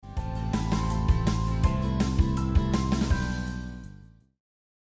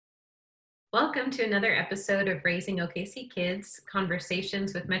Welcome to another episode of Raising OKC Kids,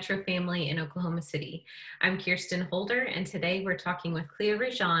 Conversations with Metro Family in Oklahoma City. I'm Kirsten Holder, and today we're talking with Cleo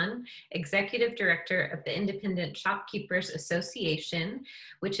Rajon, Executive Director of the Independent Shopkeepers Association,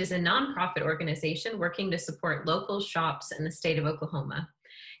 which is a nonprofit organization working to support local shops in the state of Oklahoma.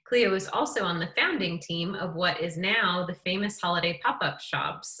 Cleo is also on the founding team of what is now the famous Holiday Pop-Up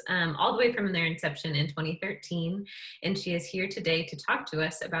Shops, all the way from their inception in 2013. And she is here today to talk to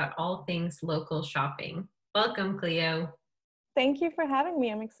us about all things local shopping. Welcome, Cleo. Thank you for having me.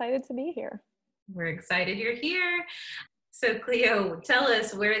 I'm excited to be here. We're excited you're here. So Cleo, tell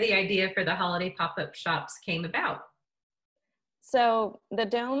us where the idea for the Holiday Pop-Up Shops came about. So the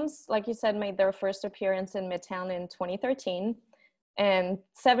Domes, like you said, made their first appearance in Midtown in 2013. And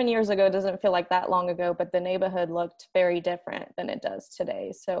 7 years ago doesn't feel like that long ago, but the neighborhood looked very different than it does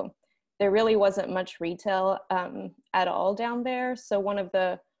today. So there really wasn't much retail at all down there. So one of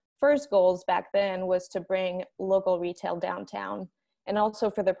the first goals back then was to bring local retail downtown, and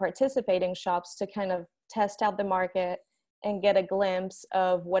also for the participating shops to kind of test out the market and get a glimpse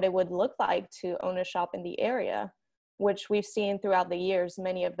of what it would look like to own a shop in the area, which we've seen throughout the years.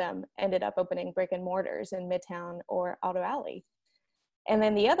 Many of them ended up opening brick and mortars in Midtown or Auto Alley. And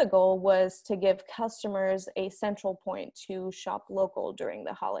then the other goal was to give customers a central point to shop local during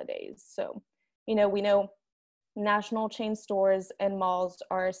the holidays. So, we know national chain stores and malls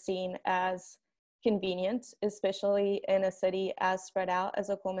are seen as convenient, especially in a city as spread out as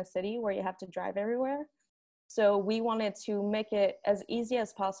Oklahoma City, where you have to drive everywhere. So we wanted to make it as easy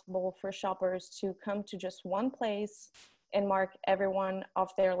as possible for shoppers to come to just one place and mark everyone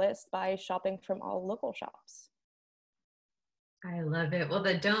off their list by shopping from all local shops. I love it. Well,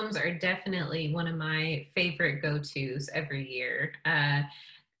 the domes are definitely one of my favorite go-tos every year.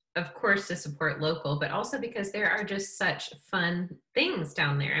 Of course, to support local, but also because there are just such fun things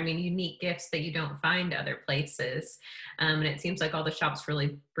down there. I mean, unique gifts that you don't find other places. And it seems like all the shops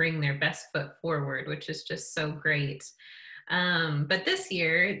really bring their best foot forward, which is just so great. But this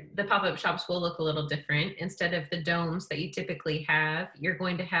year, the pop-up shops will look a little different. Instead of the domes that you typically have, you're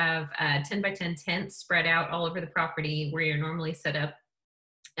going to have 10 by 10 tents spread out all over the property where you're normally set up.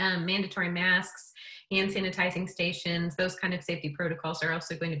 Mandatory masks, hand sanitizing stations, those kind of safety protocols are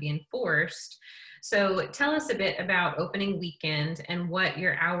also going to be enforced. So tell us a bit about opening weekend and what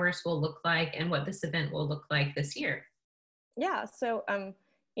your hours will look like and what this event will look like this year. Yeah, so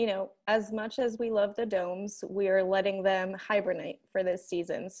as much as we love the domes, we're letting them hibernate for this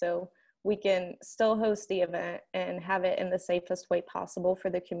season. So we can still host the event and have it in the safest way possible for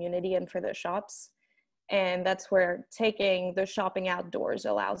the community and for the shops. And that's where taking the shopping outdoors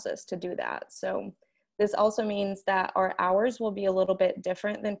allows us to do that. So this also means that our hours will be a little bit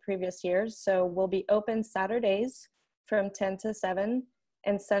different than previous years. So we'll be open Saturdays from 10 to 7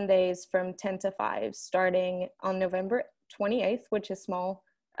 and Sundays from 10 to 5, starting on November 28th, which is Small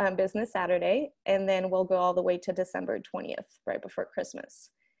Business Saturday. And then we'll go all the way to December 20th, right before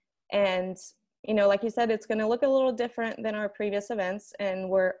Christmas. And, like you said, it's going to look a little different than our previous events. And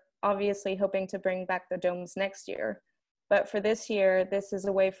we're obviously hoping to bring back the domes next year. But for this year, this is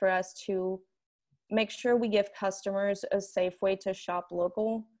a way for us to make sure we give customers a safe way to shop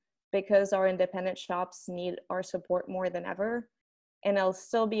local, because our independent shops need our support more than ever. And it'll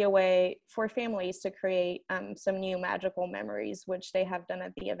still be a way for families to create some new magical memories, which they have done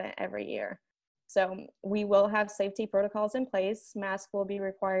at the event every year. So we will have safety protocols in place. Masks will be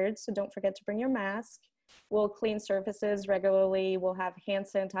required, so don't forget to bring your mask. We'll clean surfaces regularly. We'll have hand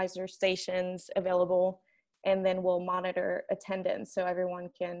sanitizer stations available, and then we'll monitor attendance so everyone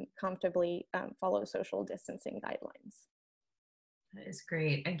can comfortably follow social distancing guidelines. That is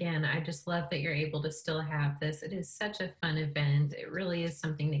great. Again, I just love that you're able to still have this. It is such a fun event. It really is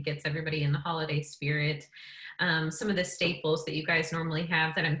something that gets everybody in the holiday spirit. Some of the staples that you guys normally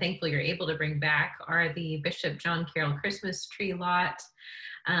have that I'm thankful you're able to bring back are the Bishop John Carroll Christmas tree lot.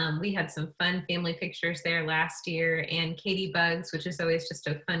 We had some fun family pictures there last year, and Katie Bugs, which is always just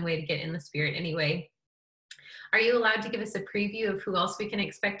a fun way to get in the spirit anyway. Are you allowed to give us a preview of who else we can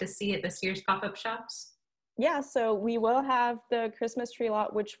expect to see at this year's pop-up shops? Yeah, so we will have the Christmas tree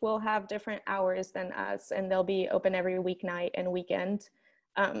lot, which will have different hours than us, and they'll be open every weeknight and weekend.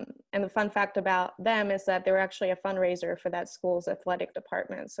 And the fun fact about them is that they're actually a fundraiser for that school's athletic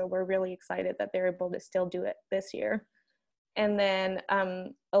department. So we're really excited that they're able to still do it this year. And then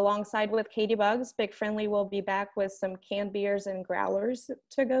alongside with Katie Bugs, Big Friendly will be back with some canned beers and growlers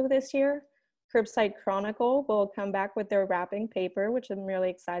to go this year. Curbside Chronicle will come back with their wrapping paper, which I'm really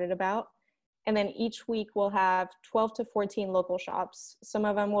excited about. And then each week we'll have 12 to 14 local shops. Some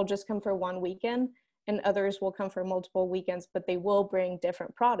of them will just come for one weekend, and others will come for multiple weekends, but they will bring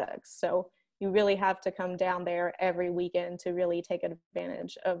different products. So you really have to come down there every weekend to really take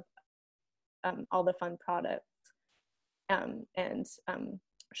advantage of all the fun products and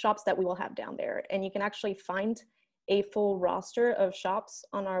shops that we will have down there. And you can actually find a full roster of shops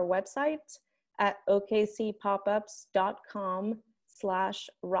on our website at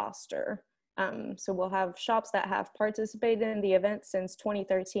okcpopups.com/roster. So we'll have shops that have participated in the event since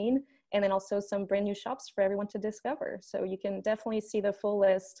 2013, and then also some brand new shops for everyone to discover. So you can definitely see the full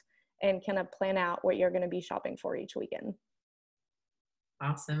list and kind of plan out what you're going to be shopping for each weekend.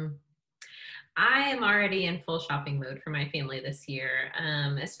 Awesome. I am already in full shopping mode for my family this year,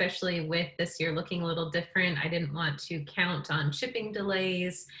 especially with this year looking a little different. I didn't want to count on shipping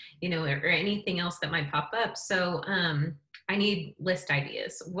delays, or anything else that might pop up. So I need list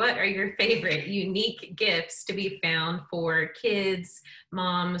ideas. What are your favorite unique gifts to be found for kids,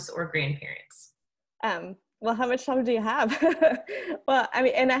 moms, or grandparents? Well, how much time do you have? Well, I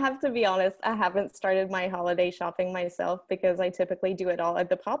mean, and I have to be honest, I haven't started my holiday shopping myself because I typically do it all at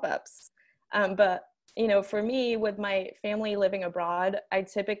the pop-ups. But, for me, with my family living abroad, I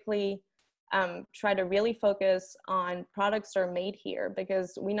typically try to really focus on products that are made here,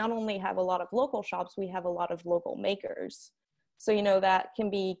 because we not only have a lot of local shops, we have a lot of local makers. So, that can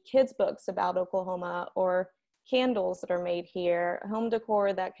be kids' books about Oklahoma, or candles that are made here, home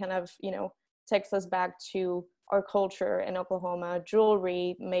decor that kind of, takes us back to our culture in Oklahoma,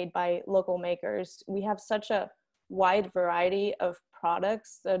 jewelry made by local makers. We have such a wide variety of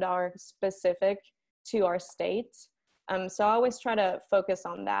products that are specific to our state. So I always try to focus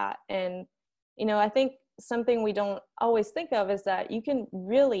on that. And, I think something we don't always think of is that you can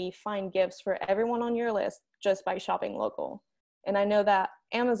really find gifts for everyone on your list just by shopping local. And I know that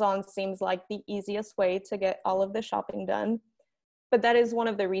Amazon seems like the easiest way to get all of the shopping done, but that is one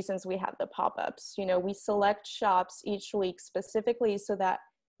of the reasons we have the pop-ups. We select shops each week specifically so that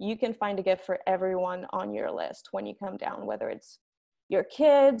you can find a gift for everyone on your list when you come down, whether it's your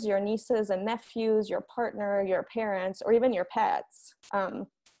kids, your nieces and nephews, your partner, your parents, or even your pets. And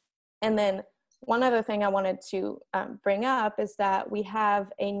then one other thing I wanted to bring up is that we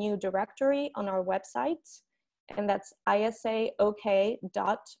have a new directory on our website, and that's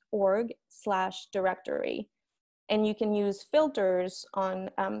isaok.org/directory. And you can use filters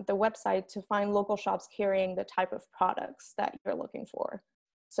on the website to find local shops carrying the type of products that you're looking for.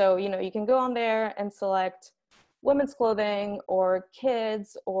 So, you can go on there and select women's clothing or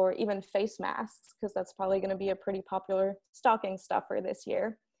kids or even face masks, because that's probably going to be a pretty popular stocking stuffer this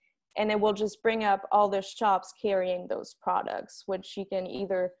year. And it will just bring up all the shops carrying those products, which you can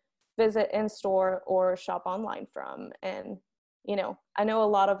either visit in store or shop online from. And, I know a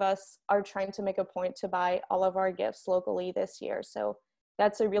lot of us are trying to make a point to buy all of our gifts locally this year. So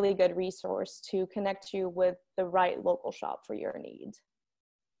that's a really good resource to connect you with the right local shop for your need.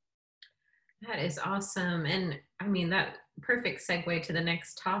 That is awesome. And I mean, that perfect segue to the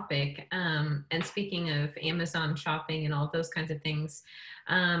next topic. And speaking of Amazon shopping and all those kinds of things,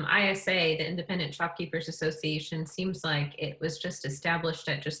 ISA, the Independent Shopkeepers Association, seems like it was just established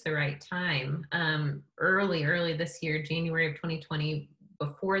at just the right time. Early this year, January of 2020,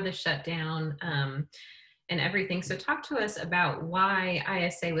 before the shutdown and everything. So talk to us about why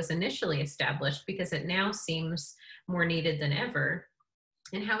ISA was initially established, because it now seems more needed than ever.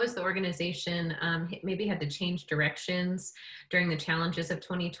 And how has the organization maybe had to change directions during the challenges of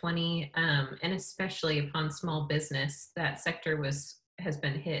 2020, and especially upon small business? That sector has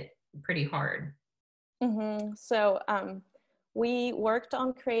been hit pretty hard. Mm-hmm. So we worked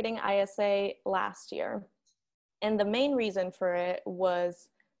on creating ISA last year. And the main reason for it was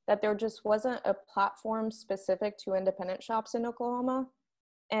that there just wasn't a platform specific to independent shops in Oklahoma.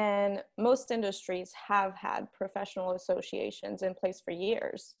 And most industries have had professional associations in place for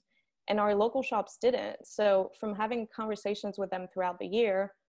years, and our local shops didn't. So from having conversations with them throughout the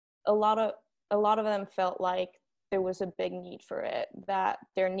year, a lot of them felt like there was a big need for it, that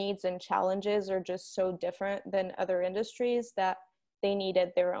their needs and challenges are just so different than other industries that they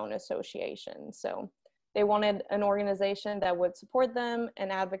needed their own association. So they wanted an organization that would support them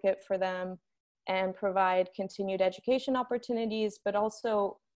and advocate for them and provide continued education opportunities, but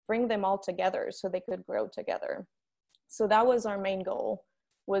also bring them all together so they could grow together. So that was our main goal,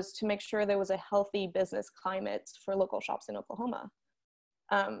 was to make sure there was a healthy business climate for local shops in Oklahoma.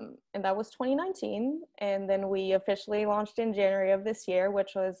 And that was 2019. And then we officially launched in January of this year,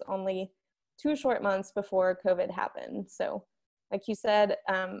 which was only 2 short months before COVID happened. So like you said,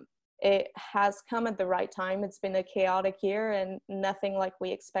 it has come at the right time. It's been a chaotic year and nothing like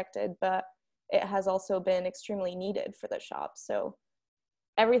we expected, but it has also been extremely needed for the shop. So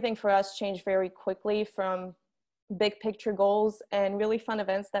everything for us changed very quickly from big picture goals and really fun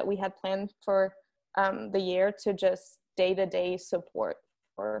events that we had planned for the year to just day-to-day support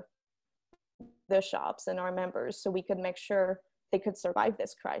for the shops and our members so we could make sure they could survive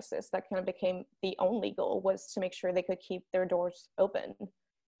this crisis. That kind of became the only goal, was to make sure they could keep their doors open.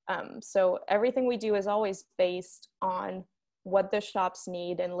 So everything we do is always based on what the shops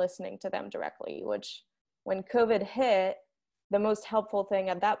need and listening to them directly, which when COVID hit, the most helpful thing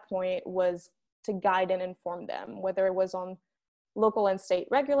at that point was to guide and inform them, whether it was on local and state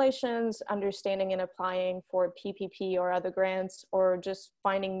regulations, understanding and applying for PPP or other grants, or just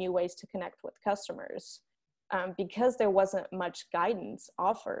finding new ways to connect with customers, because there wasn't much guidance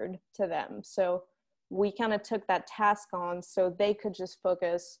offered to them. So we kind of took that task on so they could just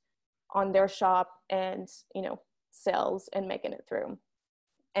focus on their shop and, you know, sales and making it through.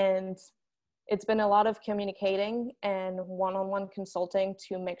 And it's been a lot of communicating and one-on-one consulting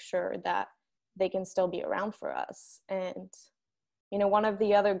to make sure that they can still be around for us. And, you know, one of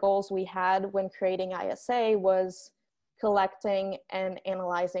the other goals we had when creating ISA was collecting and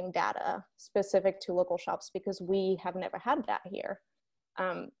analyzing data specific to local shops, because we have never had that here.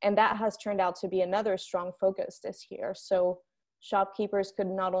 And that has turned out to be another strong focus this year. So shopkeepers could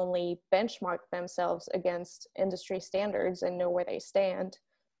not only benchmark themselves against industry standards and know where they stand,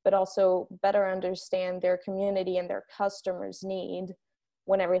 but also better understand their community and their customers' need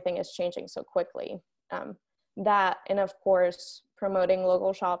when everything is changing so quickly. That, and of course, promoting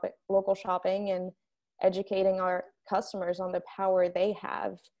local shopping and educating our customers on the power they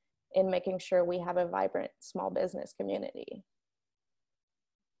have in making sure we have a vibrant small business community.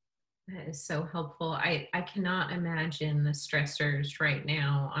 That is so helpful. I cannot imagine the stressors right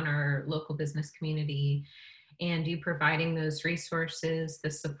now on our local business community, and you providing those resources,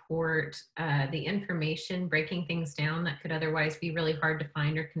 the support, the information, breaking things down that could otherwise be really hard to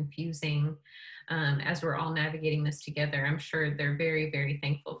find or confusing as we're all navigating this together. I'm sure they're very, very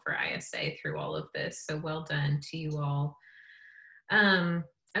thankful for ISA through all of this. So well done to you all.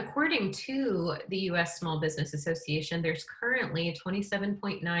 According to the U.S. Small Business Association, there's currently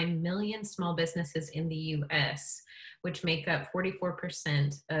 27.9 million small businesses in the U.S., which make up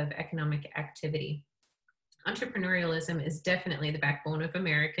 44% of economic activity. Entrepreneurialism is definitely the backbone of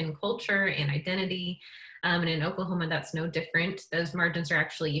American culture and identity. And in Oklahoma, that's no different. Those margins are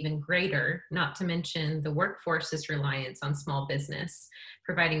actually even greater, not to mention the workforce's reliance on small business,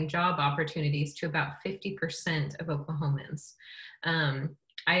 providing job opportunities to about 50% of Oklahomans.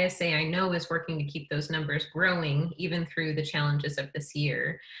 ISA, I know, is working to keep those numbers growing even through the challenges of this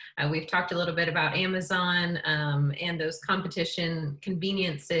year. We've talked a little bit about Amazon and those competition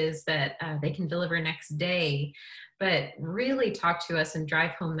conveniences that they can deliver next day, but really talk to us and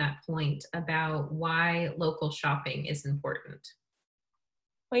drive home that point about why local shopping is important.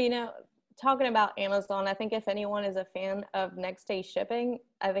 Well, you know, talking about Amazon, I think if anyone is a fan of next day shipping,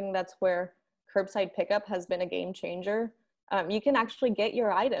 I think that's where curbside pickup has been a game changer. You can actually get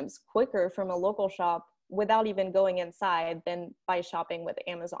your items quicker from a local shop without even going inside than by shopping with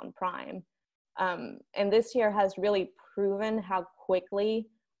Amazon Prime. And this year has really proven how quickly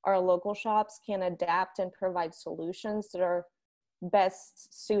our local shops can adapt and provide solutions that are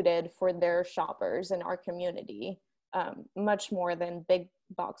best suited for their shoppers in our community, much more than big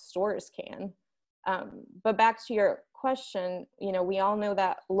box stores can. But back to your question, you know, we all know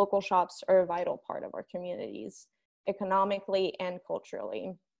that local shops are a vital part of our communities, economically and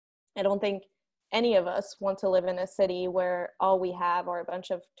culturally. I don't think any of us want to live in a city where all we have are a bunch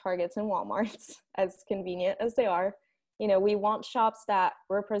of Targets and Walmarts, as convenient as they are. You know, we want shops that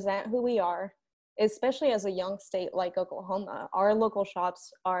represent who we are, especially as a young state like Oklahoma. Our local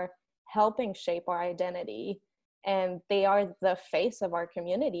shops are helping shape our identity, and they are the face of our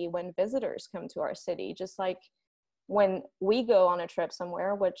community when visitors come to our city, just like when we go on a trip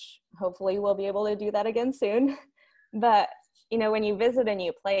somewhere, which hopefully we'll be able to do that again soon. But, you know, when you visit a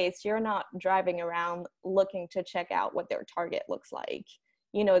new place, you're not driving around looking to check out what their Target looks like.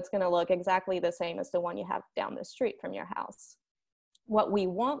 You know, it's going to look exactly the same as the one you have down the street from your house. What we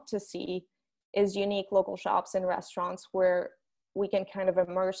want to see is unique local shops and restaurants where we can kind of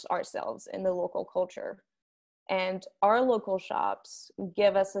immerse ourselves in the local culture. And our local shops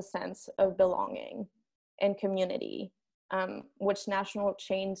give us a sense of belonging and community, which national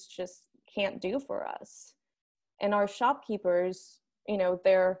chains just can't do for us. And our shopkeepers, you know,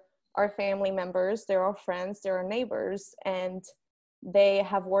 they're our family members, they're our friends, they're our neighbors, and they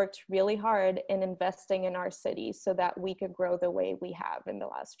have worked really hard in investing in our city so that we could grow the way we have in the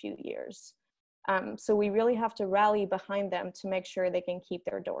last few years. So we really have to rally behind them to make sure they can keep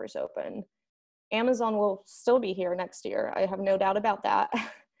their doors open. Amazon will still be here next year. I have no doubt about that.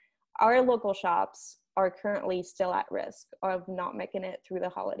 Our local shops are currently still at risk of not making it through the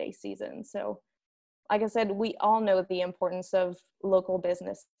holiday season. So like I said, we all know the importance of local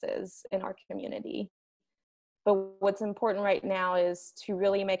businesses in our community. But what's important right now is to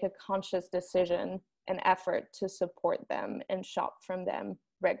really make a conscious decision and effort to support them and shop from them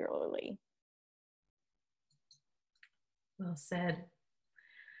regularly. Well said.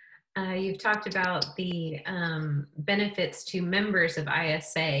 You've talked about the benefits to members of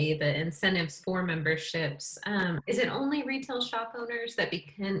ISA, the incentives for memberships. Is it only retail shop owners that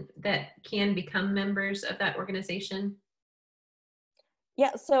can become members of that organization?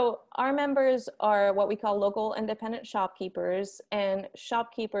 Yeah, so our members are what we call local independent shopkeepers, and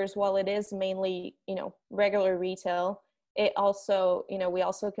shopkeepers, while it is mainly, regular retail, it also, we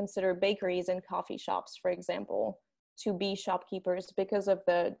also consider bakeries and coffee shops, for example, to be shopkeepers because of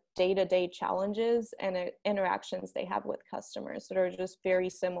the day-to-day challenges and interactions they have with customers that are just very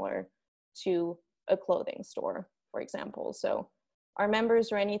similar to a clothing store, for example. So our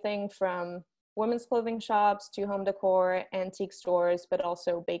members are anything from women's clothing shops to home decor, antique stores, but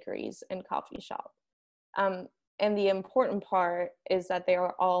also bakeries and coffee shop. And the important part is that they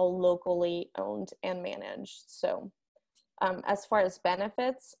are all locally owned and managed. So as far as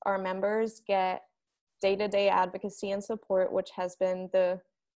benefits, our members get day-to-day advocacy and support, which has been the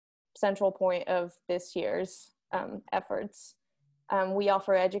central point of this year's efforts. We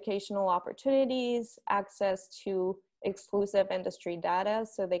offer educational opportunities, access to exclusive industry data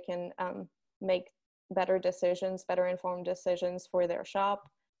so they can make better informed decisions for their shop,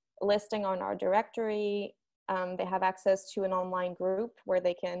 listing on our directory. They have access to an online group where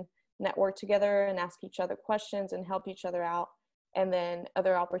they can network together and ask each other questions and help each other out, and then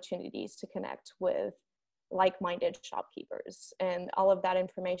other opportunities to connect with like-minded shopkeepers. And all of that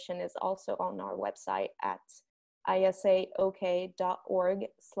information is also on our website at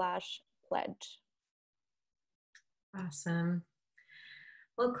isaok.org/pledge. Awesome.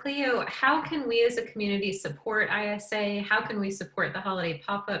 Well, Cleo, how can we as a community support ISA? How can we support the holiday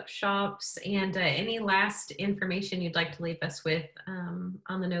pop-up shops? And any last information you'd like to leave us with on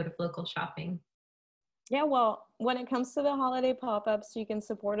the note of local shopping? Yeah, well, when it comes to the holiday pop-ups, you can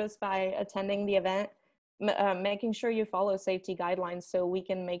support us by attending the event, making sure you follow safety guidelines so we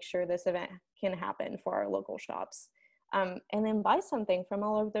can make sure this event can happen for our local shops. And then buy something from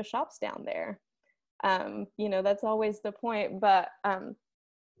all of the shops down there. That's always the point, but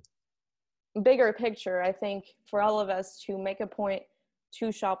bigger picture, I think for all of us to make a point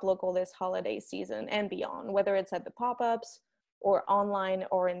to shop local this holiday season and beyond, whether it's at the pop-ups or online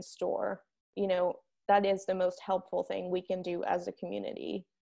or in store, that is the most helpful thing we can do as a community.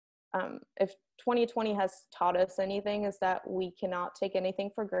 If 2020 has taught us anything, is that we cannot take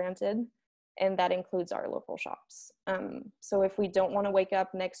anything for granted, and that includes our local shops. So if we don't want to wake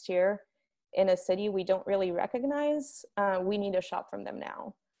up next year in a city we don't really recognize, we need to shop from them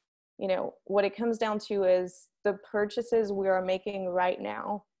now. What it comes down to is the purchases we are making right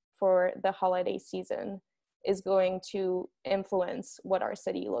now for the holiday season is going to influence what our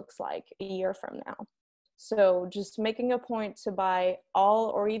city looks like a year from now. So just making a point to buy all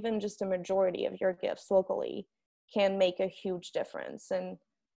or even just a majority of your gifts locally can make a huge difference. And,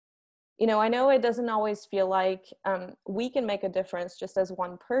 I know it doesn't always feel like we can make a difference just as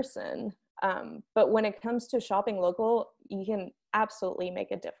one person, but when it comes to shopping local, you can absolutely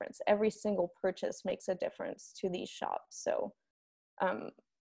make a difference. Every single purchase makes a difference to these shops. So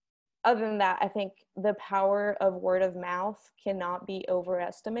other than that, I think the power of word of mouth cannot be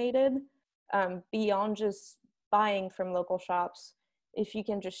overestimated. Beyond just buying from local shops, if you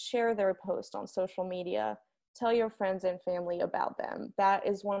can just share their post on social media, tell your friends and family about them, that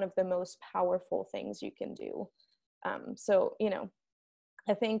is one of the most powerful things you can do. So,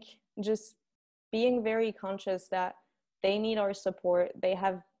 I think just being very conscious that they need our support. They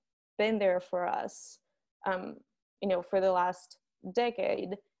have been there for us, for the last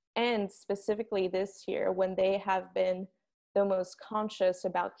decade, and specifically this year when they have been the most conscious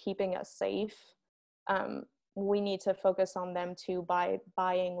about keeping us safe. We need to focus on them too by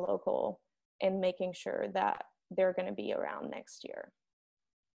buying local and making sure that they're going to be around next year.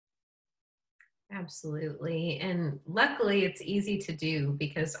 Absolutely. And luckily it's easy to do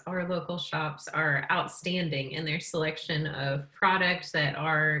because our local shops are outstanding in their selection of products that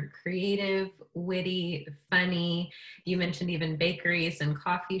are creative, witty, funny. You mentioned even bakeries and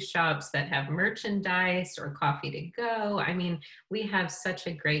coffee shops that have merchandise or coffee to go. I mean, we have such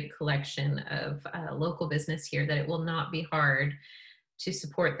a great collection of local business here that it will not be hard to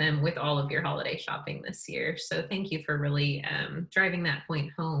support them with all of your holiday shopping this year. So thank you for really driving that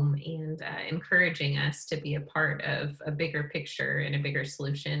point home and encouraging us to be a part of a bigger picture and a bigger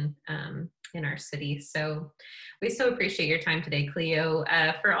solution in our city. So we so appreciate your time today, Cleo.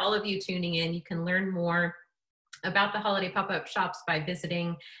 For all of you tuning in, you can learn more about the holiday pop-up shops by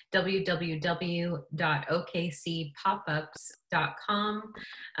visiting www.okcpopups.com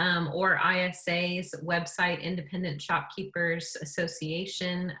or ISA's website, Independent Shopkeepers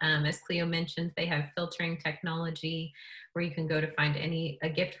Association. As Cleo mentioned, they have filtering technology where you can go to find a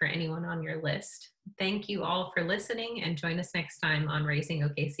gift for anyone on your list. Thank you all for listening, and join us next time on Raising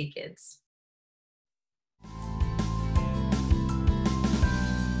OKC Kids.